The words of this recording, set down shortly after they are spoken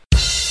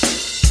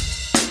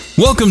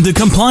Welcome to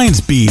Compliance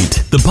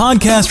Beat, the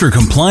podcast for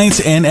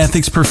compliance and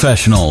ethics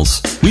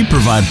professionals. We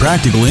provide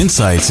practical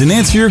insights and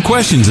answer your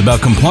questions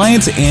about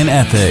compliance and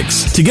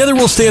ethics. Together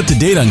we'll stay up to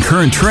date on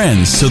current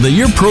trends so that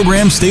your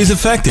program stays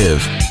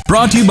effective.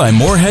 Brought to you by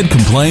Moorhead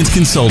Compliance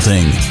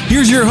Consulting.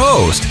 Here's your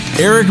host,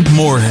 Eric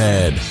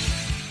Moorhead.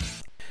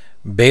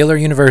 Baylor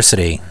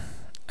University,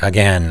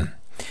 again.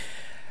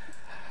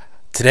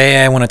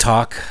 Today I want to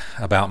talk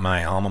about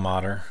my alma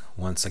mater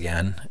once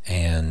again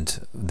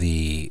and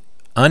the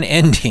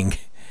unending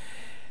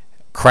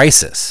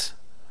crisis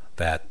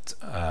that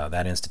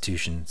that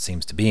institution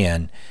seems to be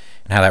in,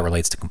 and how that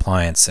relates to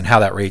compliance, and how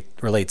that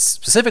relates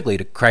specifically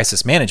to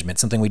crisis management,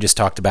 something we just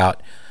talked about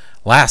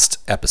last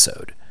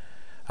episode.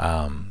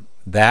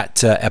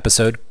 That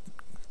episode,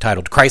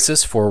 titled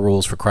Crisis, 4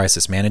 Rules for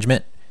Crisis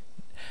Management,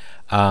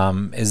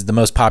 is the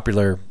most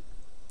popular,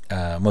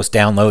 most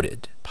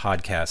downloaded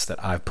podcast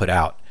that I've put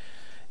out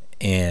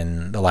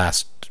in the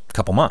last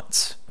couple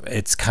months.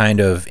 It's kind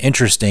of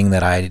interesting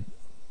that I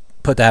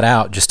put that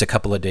out just a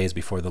couple of days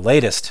before the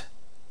latest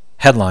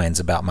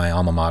headlines about my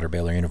alma mater,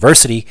 Baylor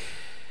University,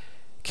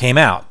 came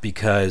out,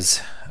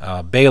 because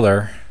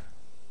Baylor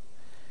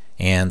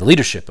and the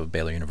leadership of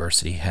Baylor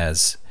University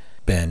has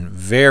been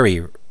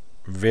very,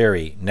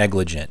 very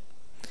negligent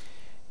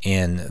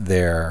in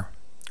their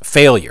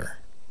failure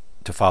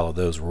to follow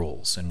those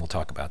rules, and we'll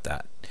talk about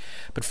that.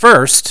 But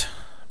first,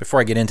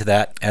 before I get into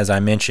that, as I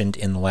mentioned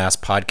in the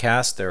last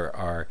podcast, there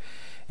are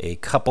a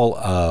couple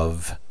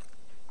of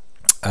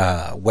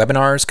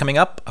webinars coming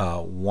up.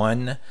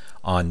 One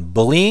on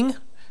bullying,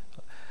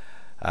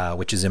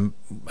 which is an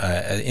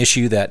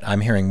issue that I'm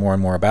hearing more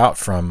and more about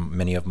from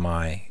many of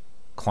my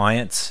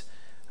clients,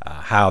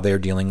 how they're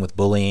dealing with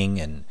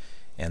bullying and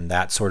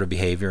that sort of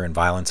behavior and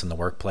violence in the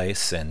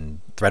workplace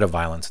and threat of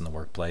violence in the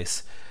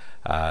workplace.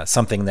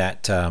 Something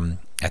that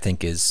I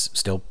think is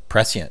still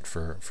prescient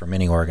for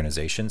many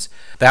organizations.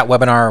 That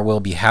webinar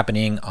will be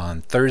happening on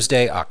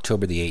Thursday,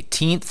 October the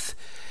 18th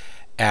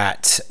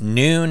at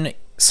noon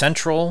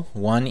Central,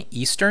 1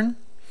 Eastern.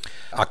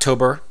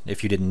 October,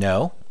 if you didn't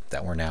know,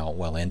 that we're now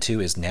well into,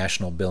 is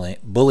National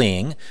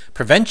Bullying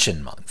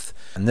Prevention Month.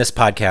 And this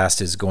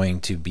podcast is going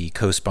to be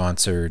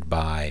co-sponsored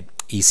by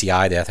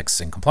ECI, the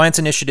Ethics and Compliance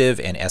Initiative,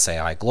 and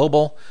SAI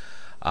Global.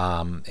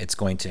 It's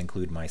going to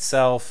include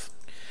myself,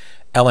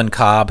 Ellen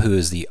Cobb, who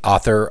is the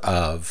author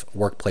of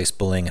Workplace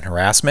Bullying and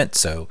Harassment.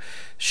 So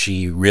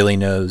she really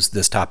knows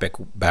this topic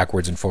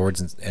backwards and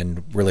forwards,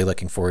 and really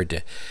looking forward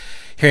to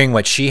hearing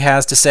what she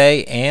has to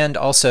say, and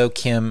also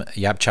Kim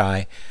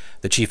Yapchai,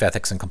 the Chief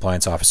Ethics and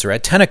Compliance Officer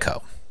at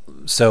Tenneco.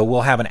 So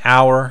we'll have an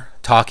hour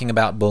talking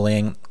about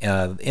bullying.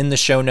 In the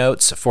show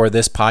notes for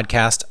this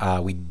podcast,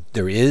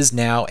 there is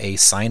now a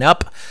sign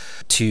up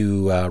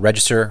to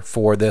register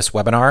for this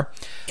webinar.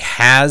 It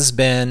has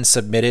been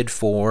submitted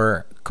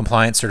for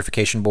Compliance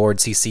Certification Board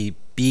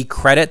CCB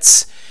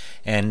credits,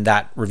 and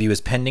that review is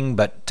pending,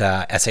 but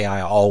SAI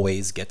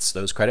always gets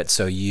those credits.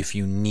 So if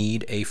you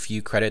need a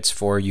few credits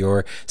for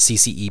your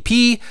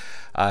CCEP,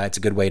 it's a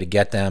good way to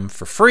get them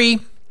for free,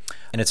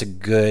 and it's a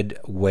good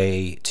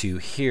way to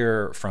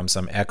hear from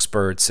some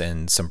experts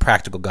and some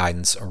practical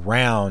guidance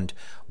around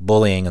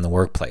bullying in the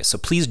workplace. So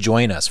please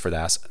join us for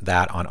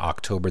that on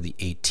October the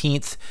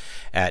 18th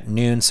at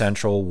noon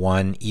Central,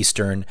 1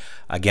 Eastern.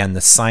 Again,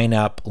 the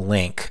sign-up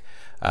link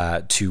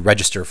to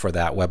register for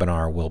that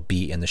webinar will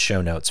be in the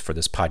show notes for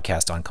this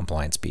podcast on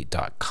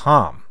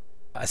compliancebeat.com.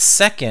 A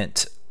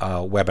second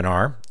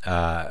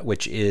webinar,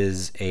 which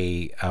is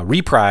a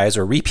reprise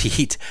or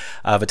repeat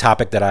of a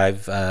topic that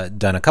I've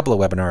done a couple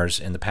of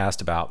webinars in the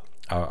past about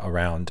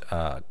around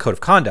code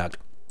of conduct.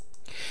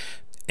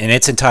 And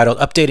it's entitled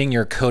Updating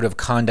Your Code of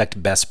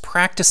Conduct Best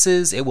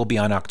Practices. It will be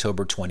on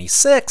October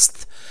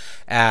 26th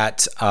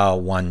at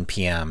 1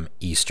 p.m.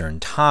 Eastern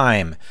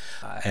Time.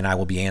 And I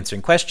will be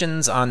answering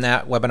questions on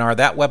that webinar.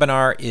 That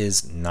webinar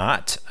is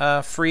not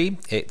free.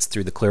 It's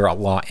through the Clear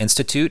Law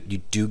Institute.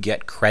 You do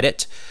get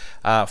credit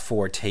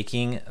for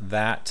taking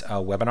that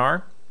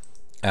webinar,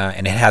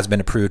 and it has been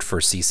approved for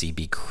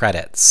CCB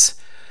credits.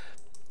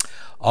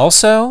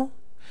 Also,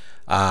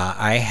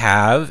 I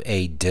have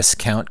a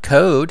discount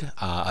code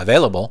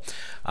available,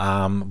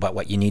 but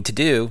what you need to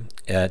do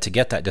to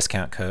get that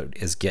discount code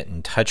is get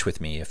in touch with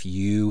me. If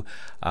you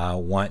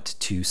want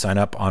to sign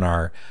up on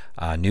our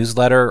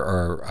newsletter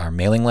or our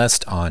mailing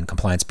list on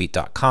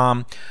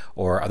compliancebeat.com,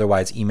 or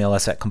otherwise email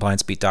us at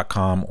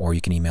compliancebeat.com, or you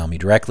can email me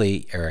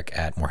directly,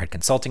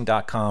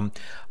 eric@moorheadconsulting.com.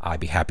 I'd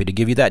be happy to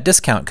give you that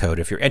discount code.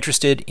 If you're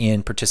interested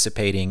in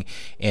participating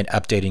in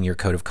updating your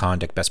code of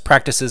conduct best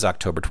practices,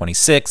 October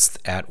 26th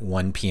at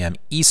 1 p.m.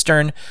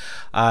 Eastern,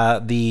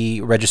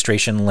 the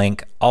registration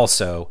link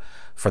also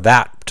for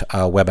that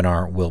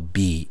webinar will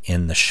be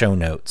in the show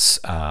notes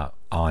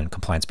on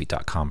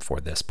compliancebeat.com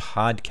for this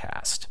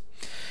podcast.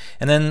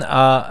 And then,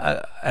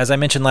 as I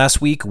mentioned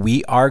last week,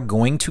 we are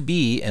going to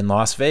be in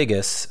Las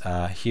Vegas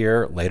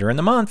here later in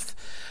the month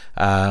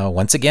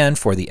once again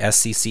for the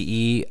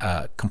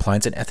SCCE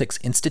Compliance and Ethics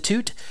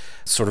Institute,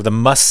 sort of the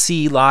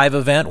must-see live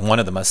event, one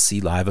of the must-see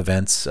live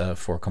events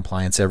for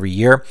compliance every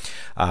year.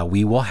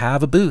 We will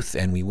have a booth,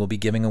 and we will be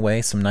giving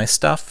away some nice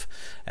stuff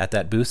at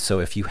that booth. So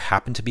if you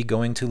happen to be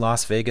going to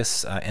Las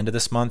Vegas end of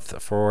this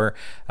month for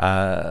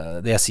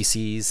the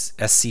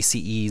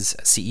SCCE's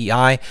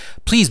CEI,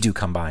 please do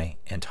come by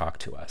and talk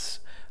to us.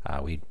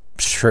 We'd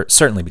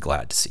certainly be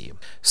glad to see you.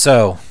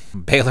 So,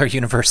 Baylor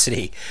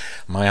University,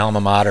 my alma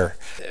mater.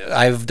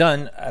 I've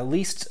done at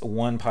least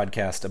one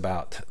podcast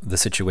about the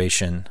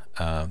situation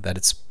that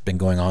it's been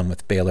going on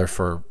with Baylor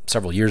for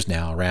several years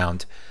now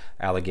around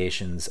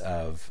allegations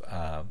of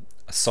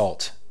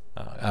assault,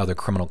 other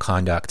criminal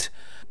conduct,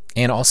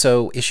 and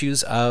also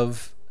issues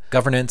of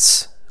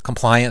governance,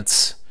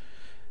 compliance,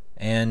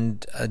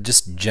 and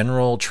just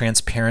general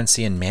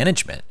transparency and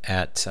management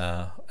at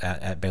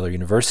Baylor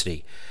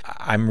University.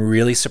 I'm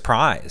really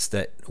surprised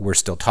that we're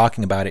still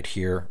talking about it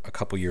here a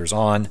couple years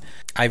on.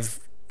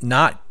 I've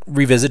not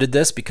revisited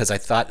this because I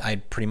thought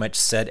I'd pretty much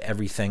said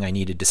everything I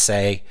needed to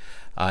say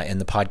in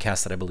the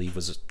podcast that I believe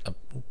was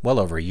well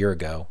over a year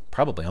ago,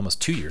 probably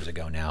almost 2 years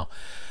ago now,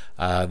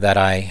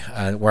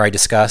 where I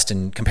discussed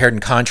and compared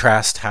and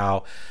contrast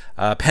how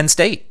Penn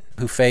State,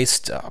 who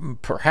faced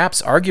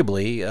perhaps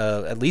arguably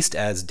at least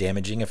as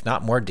damaging, if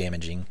not more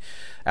damaging,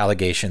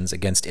 allegations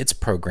against its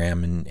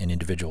program and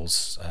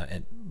individuals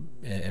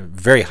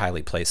very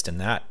highly placed in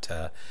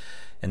that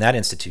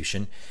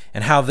institution,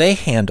 and how they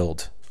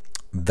handled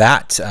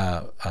that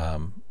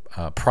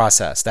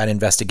process, that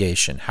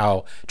investigation,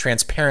 how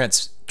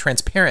transparent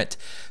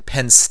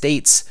Penn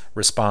State's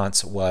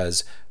response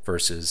was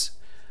versus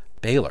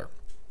Baylor.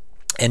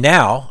 And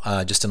now,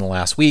 just in the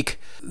last week,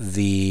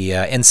 the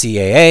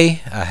NCAA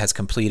has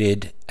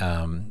completed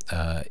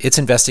its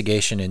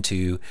investigation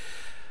into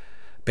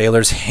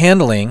Baylor's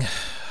handling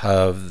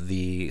of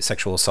the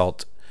sexual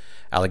assault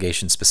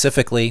allegations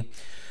specifically,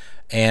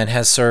 and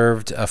has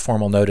served a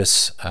formal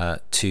notice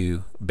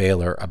to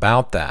Baylor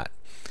about that.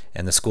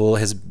 And the school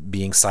is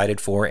being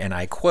cited for, and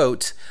I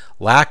quote,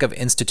 lack of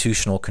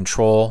institutional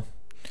control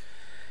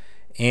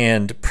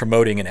and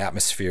failing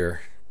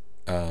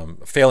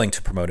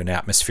to promote an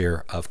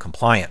atmosphere of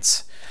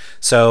compliance.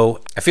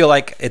 So I feel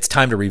like it's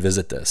time to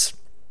revisit this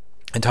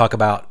and talk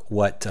about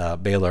what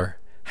Baylor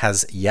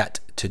has yet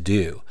to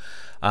do.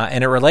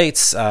 And it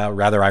relates,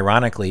 rather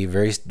ironically,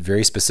 very,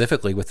 very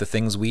specifically with the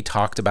things we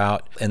talked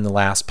about in the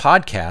last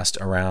podcast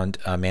around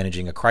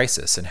managing a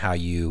crisis and how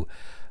you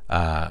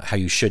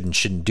should and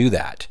shouldn't do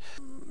that.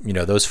 You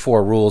know, those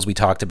 4 rules we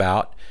talked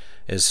about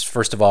is,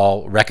 first of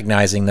all,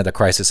 recognizing that a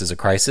crisis is a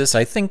crisis.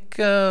 I think,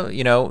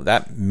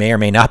 that may or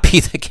may not be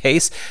the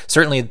case.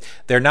 Certainly,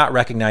 they're not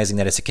recognizing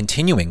that it's a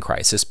continuing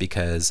crisis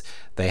because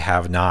they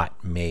have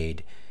not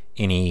made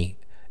any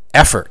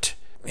effort,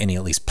 any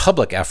at least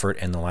public effort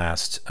in the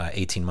last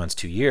 18 months,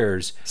 2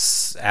 years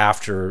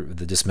after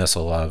the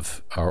dismissal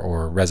of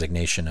or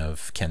resignation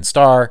of Ken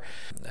Starr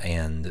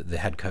and the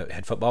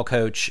head football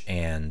coach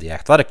and the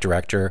athletic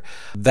director.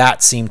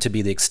 That seemed to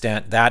be the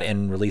extent, that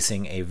and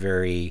releasing a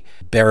very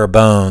bare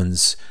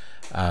bones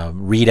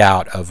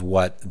readout of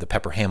what the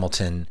Pepper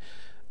Hamilton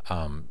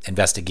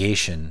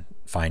investigation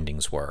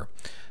findings were.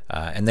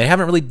 And they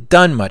haven't really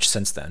done much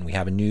since then. We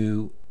have a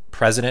new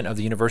president of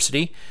the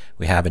university,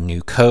 we have a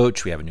new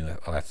coach, we have a new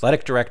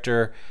athletic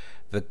director,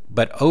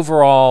 but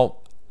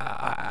overall,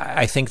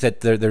 I think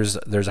that there's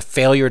a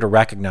failure to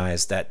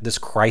recognize that this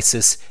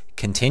crisis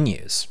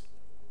continues.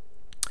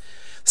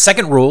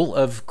 Second rule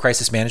of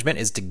crisis management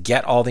is to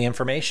get all the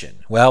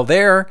information. Well,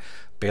 there,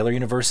 Baylor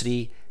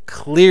University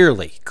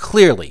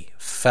clearly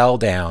fell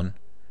down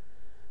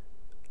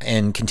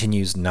and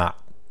continues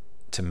not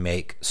to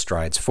make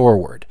strides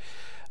forward.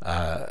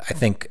 I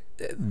think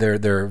there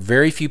are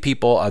very few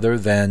people other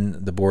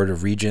than the Board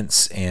of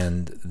Regents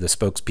and the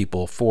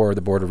spokespeople for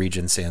the Board of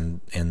Regents and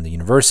the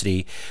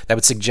university that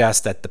would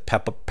suggest that the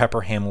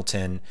Pepper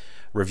Hamilton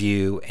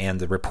review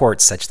and the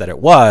report, such that it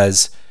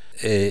was,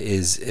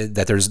 is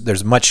that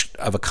there's much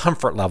of a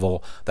comfort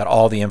level that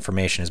all the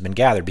information has been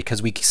gathered,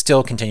 because we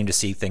still continue to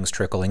see things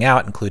trickling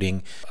out,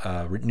 including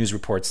news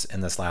reports in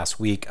this last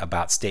week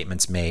about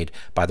statements made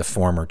by the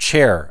former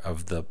chair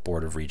of the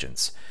Board of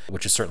Regents,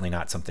 which is certainly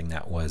not something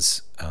that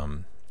was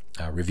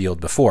revealed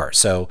before.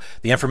 So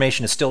the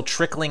information is still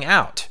trickling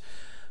out.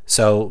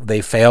 So they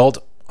failed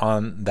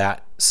on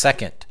that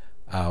second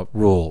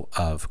rule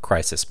of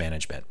crisis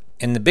management.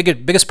 And the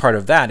biggest part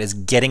of that is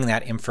getting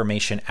that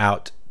information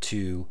out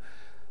to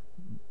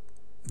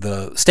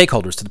the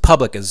stakeholders, to the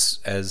public,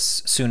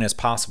 as soon as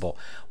possible.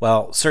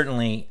 Well,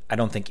 certainly I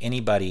don't think any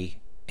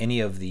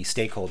of the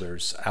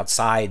stakeholders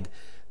outside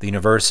the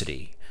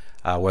university,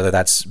 whether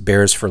that's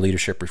Bears for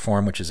Leadership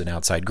Reform, which is an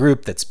outside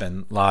group that's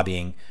been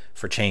lobbying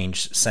for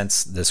change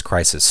since this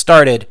crisis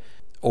started,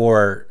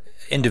 or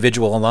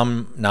individual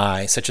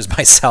alumni such as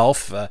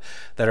myself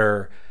that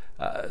are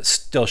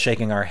still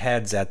shaking our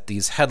heads at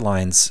these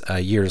headlines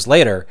years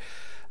later,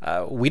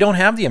 we don't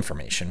have the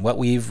information. What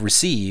we've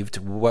received,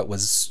 what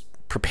was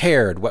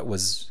prepared, what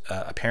was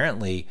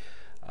apparently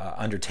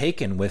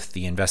undertaken with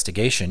the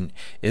investigation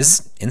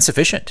is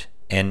insufficient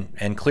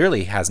and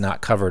clearly has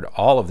not covered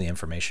all of the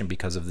information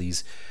because of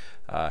these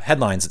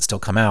headlines that still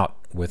come out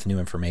with new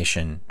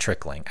information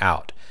trickling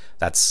out.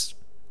 That's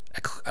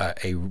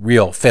a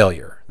real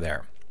failure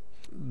there.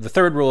 The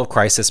third rule of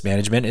crisis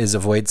management is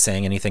avoid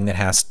saying anything that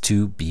has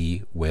to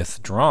be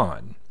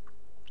withdrawn.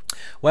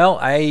 Well,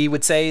 I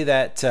would say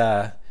that,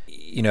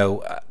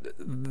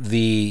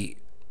 the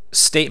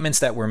statements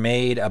that were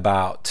made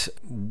about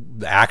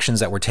the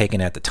actions that were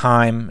taken at the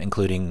time,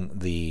 including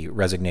the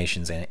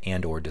resignations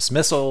and or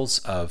dismissals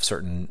of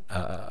certain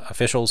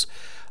officials,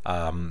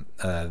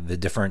 the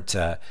different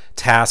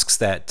tasks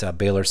that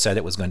Baylor said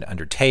it was going to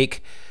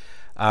undertake.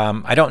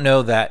 I don't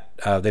know that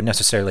they've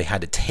necessarily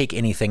had to take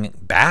anything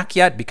back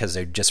yet because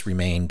they've just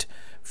remained,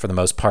 for the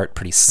most part,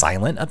 pretty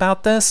silent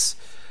about this.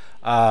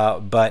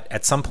 But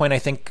at some point, I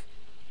think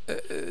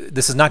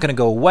this is not going to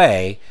go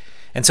away.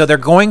 And so they're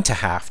going to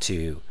have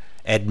to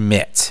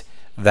admit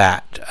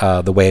that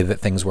the way that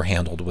things were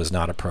handled was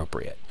not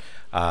appropriate,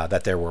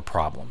 that there were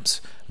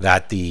problems,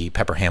 that the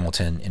Pepper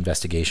Hamilton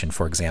investigation,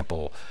 for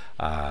example,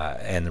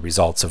 and the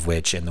results of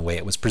which and the way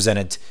it was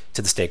presented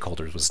to the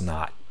stakeholders was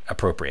not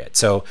appropriate.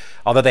 So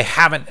although they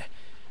haven't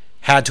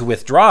had to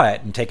withdraw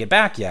it and take it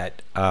back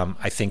yet,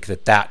 I think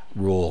that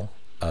rule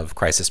of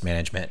crisis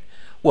management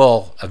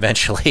will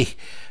eventually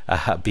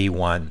be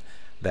one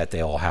that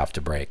they'll have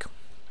to break.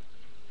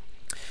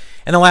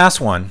 And the last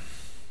one,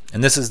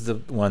 and this is the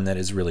one that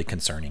is really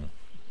concerning,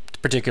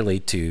 particularly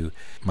to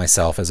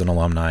myself as an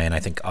alumni, and I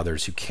think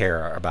others who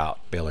care about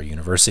Baylor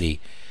University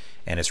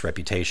and its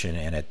reputation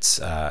and its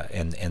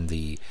and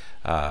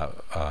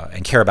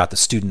care about the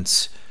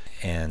students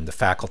and the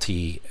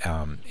faculty,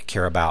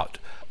 care about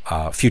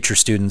future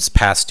students,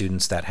 past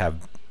students that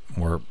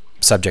were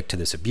subject to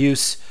this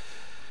abuse,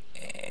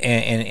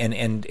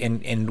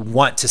 and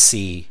want to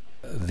see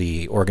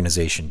the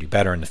organization do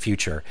better in the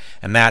future,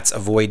 and that's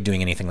avoid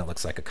doing anything that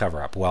looks like a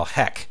cover-up. Well,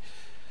 heck,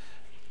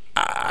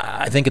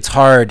 I think it's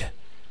hard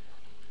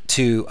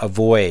to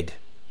avoid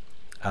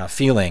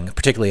feeling,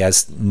 particularly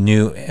as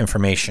new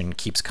information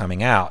keeps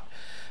coming out,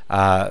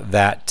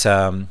 that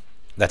the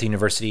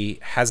university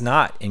has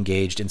not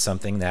engaged in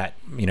something that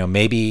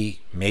maybe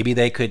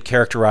they could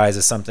characterize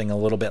as something a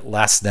little bit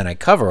less than a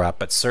cover-up,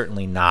 but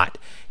certainly not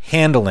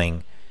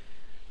handling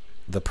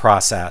the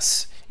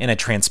process in a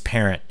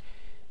transparent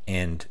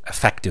and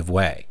effective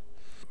way.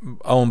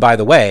 Oh, and by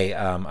the way,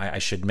 I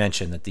should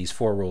mention that these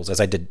 4 rules,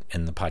 as I did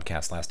in the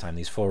podcast last time,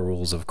 these 4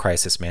 rules of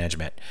crisis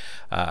management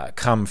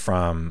come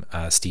from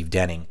Steve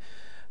Denning.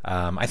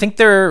 I think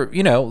they're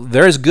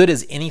as good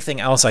as anything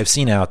else I've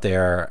seen out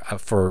there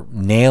for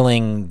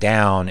nailing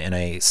down in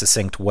a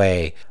succinct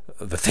way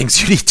the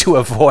things you need to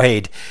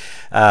avoid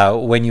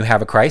when you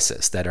have a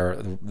crisis. That are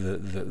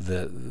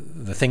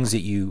the things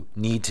that you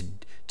need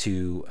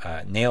to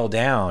nail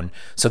down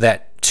so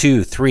that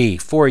 2, 3,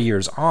 4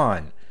 years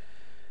on,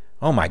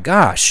 oh my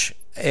gosh,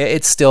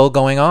 it's still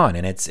going on,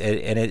 and it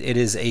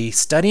is a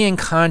study in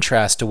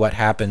contrast to what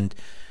happened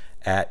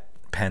at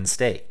Penn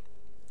State.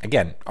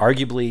 Again,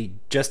 arguably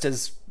just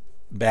as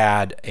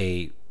bad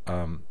a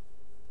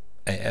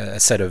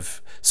set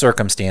of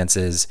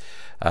circumstances,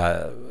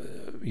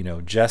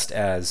 just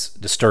as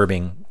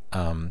disturbing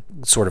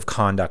sort of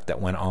conduct that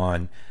went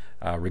on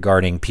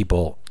regarding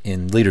people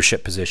in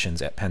leadership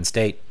positions at Penn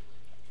State.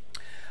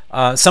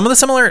 Some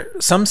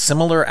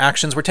similar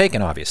actions were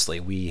taken.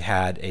 Obviously, we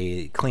had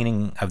a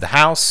cleaning of the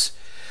house,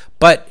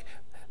 but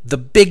the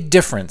big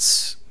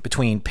difference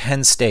between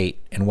Penn State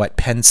and what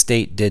Penn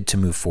State did to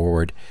move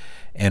forward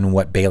and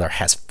what Baylor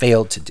has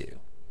failed to do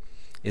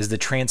is the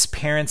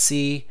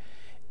transparency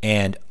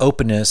and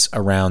openness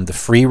around the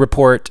free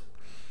report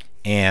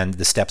and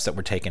the steps that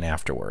were taken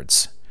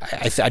afterwards.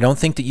 I don't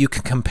think that you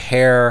can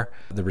compare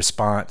the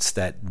response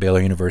that Baylor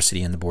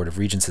University and the Board of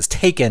Regents has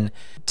taken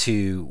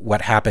to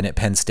what happened at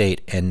Penn State,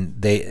 and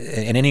they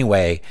in any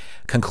way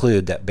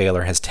conclude that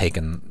Baylor has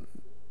taken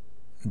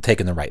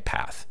the right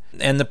path.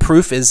 And the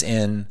proof is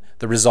in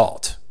the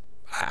result.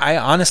 I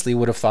honestly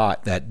would have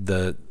thought that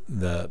the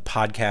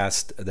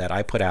podcast that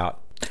I put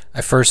out,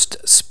 I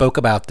first spoke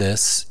about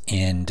this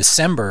in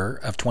December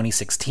of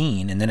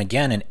 2016, and then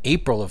again in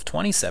April of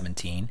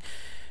 2017.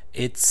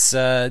 It's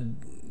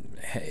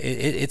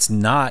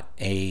not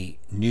a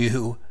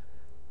new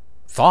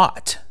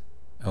thought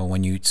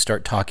when you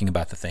start talking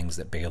about the things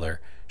that Baylor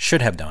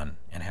should have done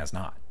and has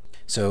not.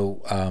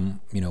 So,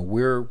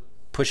 we're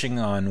pushing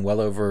on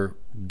well over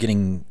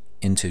getting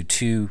into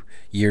 2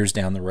 years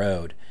down the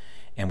road,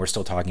 and we're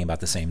still talking about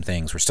the same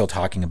things. We're still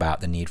talking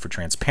about the need for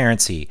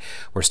transparency.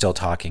 We're still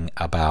talking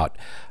about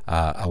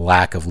a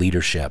lack of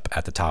leadership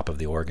at the top of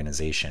the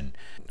organization.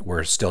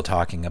 We're still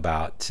talking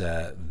about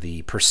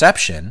the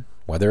perception,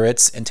 whether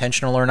it's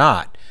intentional or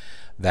not,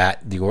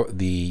 that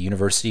the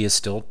university is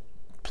still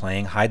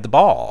playing hide the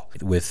ball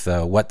with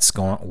what's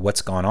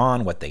gone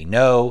on, what they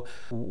know,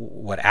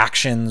 what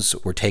actions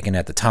were taken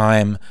at the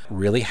time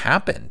really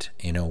happened.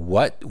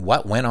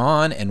 What went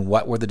on and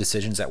what were the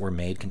decisions that were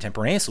made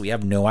contemporaneously. We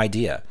have no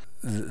idea.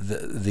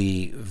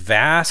 The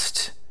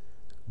vast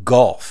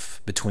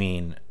gulf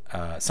between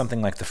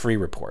something like the free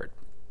report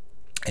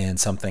and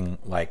something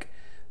like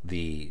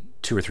the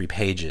 2 or 3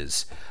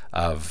 pages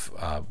of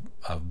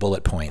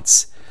bullet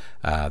points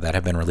that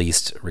have been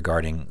released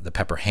regarding the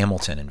Pepper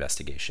Hamilton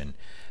investigation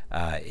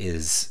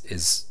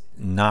is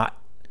not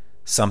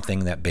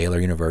something that Baylor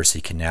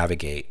University can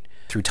navigate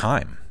through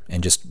time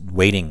and just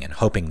waiting and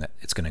hoping that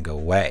it's going to go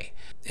away.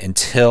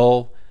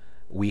 Until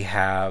we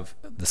have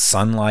the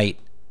sunlight,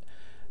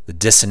 the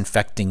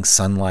disinfecting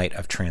sunlight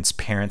of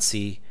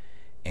transparency,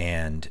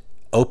 and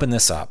open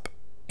this up,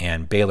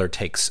 and Baylor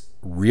takes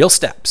real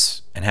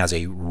steps and has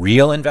a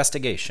real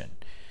investigation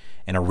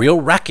and a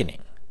real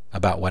reckoning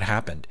about what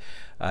happened,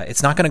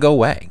 it's not going to go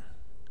away.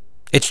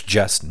 It's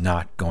just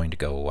not going to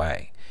go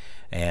away.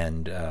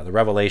 And the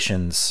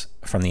revelations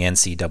from the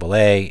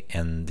NCAA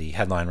and the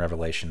headline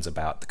revelations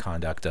about the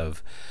conduct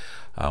of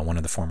one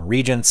of the former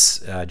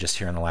regents just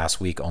here in the last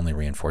week only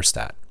reinforced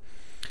that.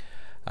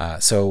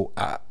 So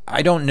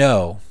I don't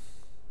know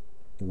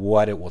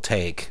what it will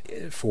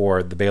take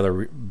for the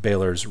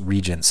Baylor's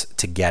regents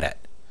to get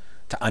it,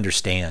 to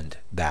understand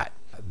that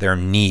there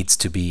needs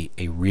to be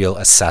a real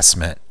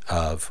assessment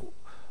of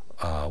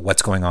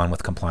what's going on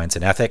with compliance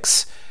and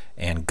ethics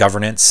and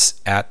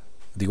governance at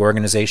the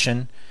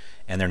organization,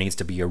 and there needs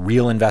to be a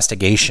real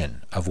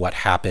investigation of what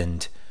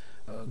happened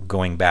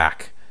going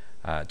back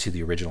to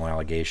the original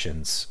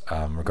allegations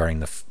regarding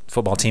the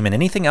football team and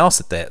anything else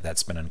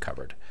that's been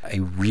uncovered. A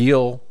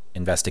real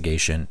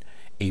investigation,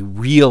 a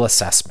real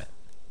assessment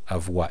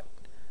of what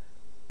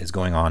is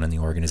going on in the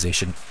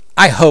organization.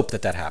 I hope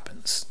that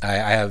happens. I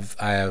have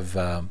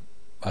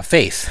a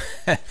faith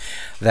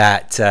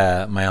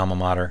that my alma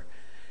mater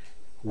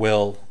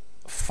will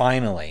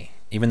finally,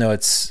 even though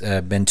it's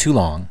been too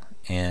long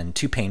and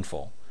too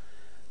painful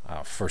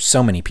for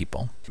so many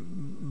people,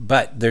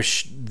 but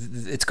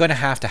it's going to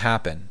have to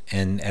happen,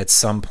 and at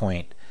some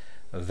point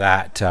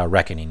that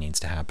reckoning needs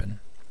to happen.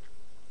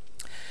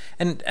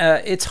 And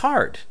it's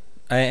hard.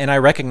 And I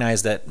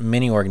recognize that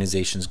many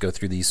organizations go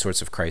through these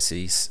sorts of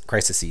crises,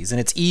 and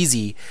it's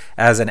easy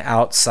as an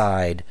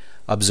outside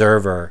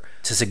observer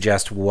to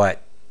suggest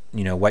what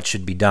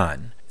should be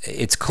done.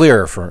 It's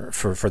clear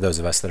for those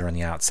of us that are on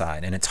the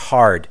outside, and it's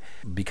hard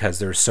because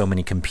there's so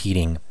many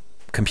competing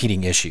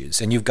issues.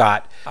 And you've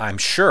got, I'm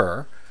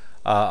sure,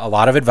 a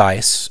lot of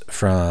advice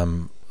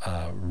from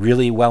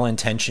really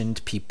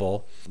well-intentioned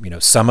people.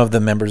 Some of the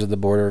members of the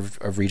Board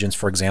of Regents,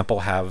 for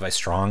example, have a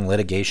strong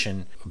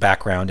litigation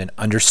background and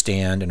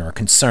understand and are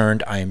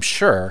concerned, I am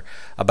sure,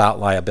 about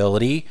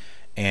liability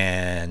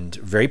and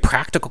very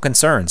practical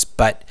concerns.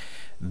 But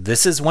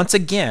this is, once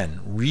again,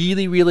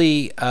 really,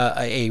 really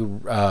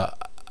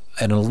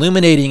an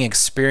illuminating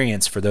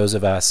experience for those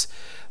of us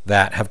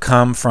that have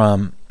come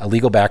from a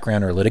legal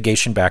background or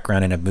litigation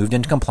background and have moved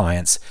into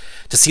compliance,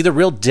 to see the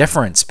real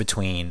difference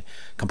between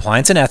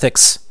compliance and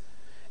ethics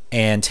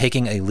and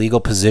taking a legal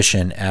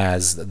position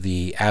as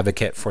the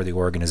advocate for the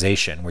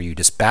organization, where you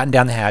just batten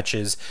down the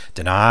hatches,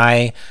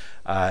 deny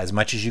as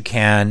much as you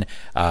can,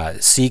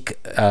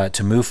 seek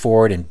to move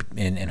forward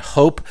and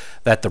hope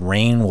that the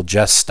rain will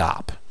just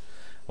stop.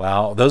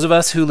 Well, those of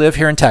us who live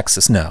here in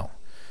Texas know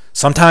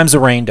sometimes the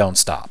rain don't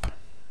stop.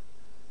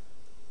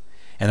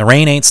 And the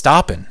rain ain't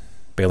stopping,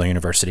 Baylor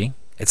University.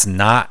 It's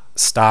not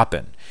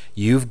stopping.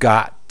 You've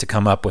got to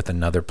come up with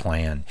another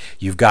plan.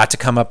 You've got to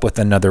come up with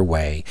another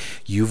way.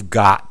 You've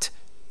got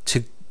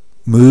to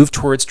move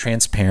towards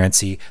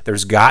transparency.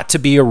 There's got to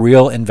be a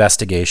real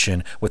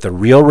investigation with a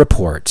real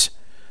report,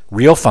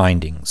 real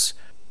findings,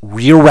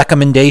 real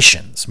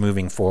recommendations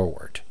moving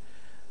forward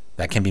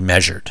that can be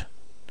measured.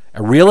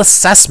 A real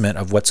assessment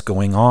of what's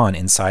going on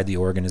inside the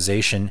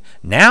organization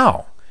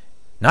now.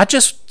 Not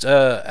just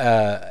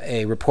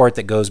a report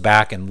that goes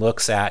back and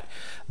looks at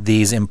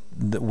the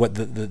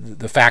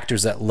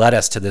factors that led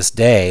us to this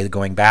day,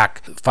 going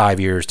back 5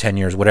 years, 10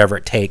 years, whatever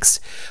it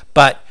takes,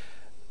 but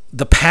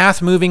the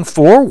path moving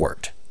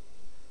forward.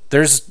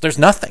 There's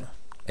nothing.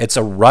 It's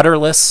a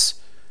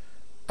rudderless,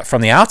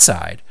 from the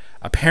outside,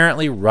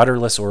 apparently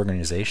rudderless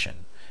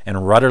organization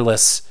and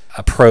rudderless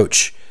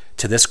approach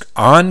to this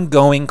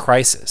ongoing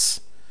crisis.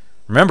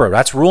 Remember,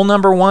 that's rule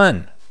number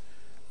 1.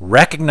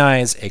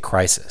 Recognize a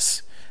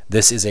crisis.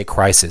 This is a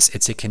crisis.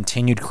 It's a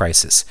continued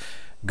crisis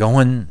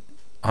going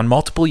on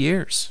multiple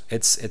years.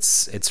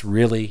 It's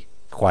really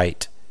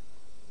quite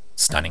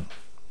stunning.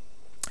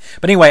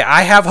 But anyway,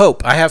 I have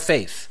hope. I have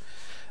faith.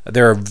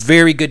 There are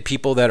very good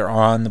people that are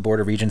on the Board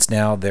of Regents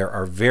now. There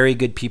are very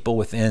good people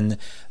within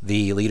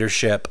the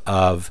leadership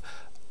of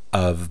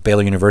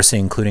Baylor University,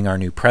 including our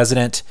new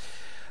president.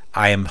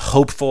 I am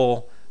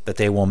hopeful that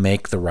they will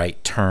make the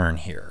right turn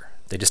here.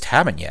 They just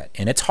haven't yet.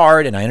 And it's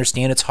hard, and I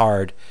understand it's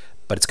hard,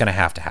 but it's going to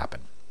have to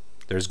happen.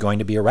 There's going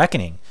to be a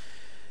reckoning.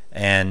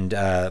 And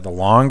the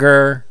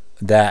longer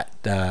that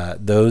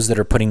those that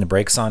are putting the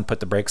brakes on put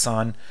the brakes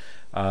on,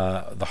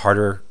 the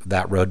harder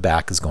that road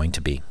back is going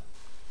to be.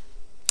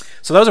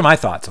 So those are my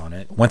thoughts on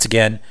it. Once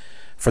again,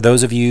 for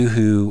those of you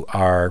who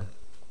are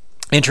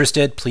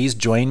interested, please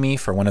join me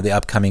for one of the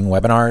upcoming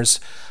webinars,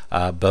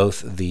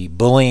 both the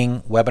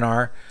bullying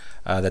webinar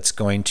that's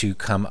going to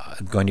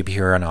be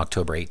here on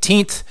October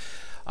 18th,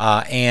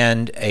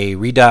 and a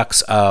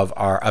redux of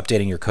our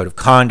Updating Your Code of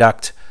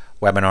Conduct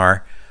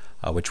webinar,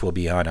 which will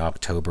be on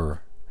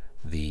October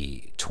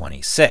the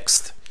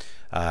 26th.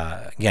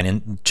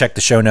 Again, check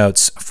the show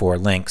notes for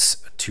links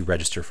to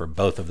register for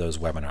both of those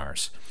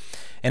webinars.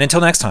 And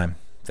until next time,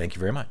 thank you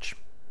very much.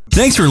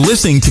 Thanks for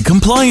listening to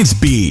Compliance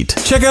Beat.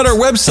 Check out our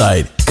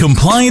website,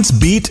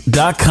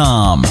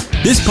 compliancebeat.com.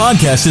 This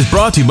podcast is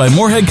brought to you by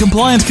Morehead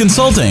Compliance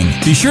Consulting.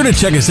 Be sure to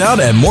check us out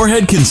at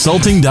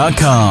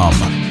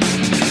moreheadconsulting.com.